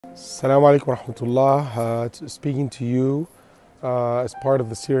Assalamu alaikum wa rahmatullah. Speaking to you as part of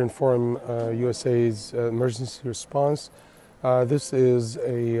the Syrian Forum USA's emergency response. This is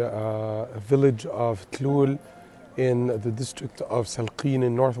a village of Tlul in the district of Salqin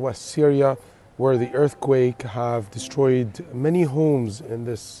in northwest Syria, where the earthquake have destroyed many homes in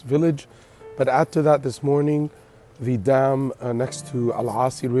this village. But add to that, this morning, the dam next to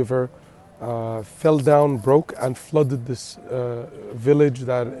Al-Asi River fell down, broke, and flooded this village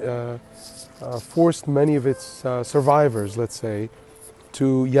that forced many of its survivors, let's say,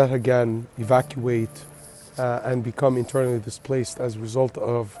 to yet again evacuate and become internally displaced as a result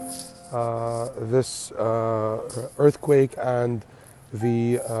of this earthquake and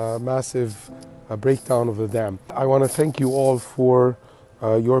the massive breakdown of the dam. I want to thank you all for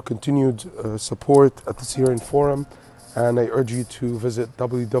your continued support at the Syrian Forum, and I urge you to visit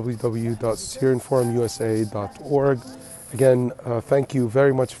www.syrianforumusa.org. Again, thank you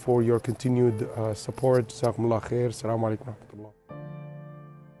very much for your continued support. Jazakumullah khair. Assalamu alaikum.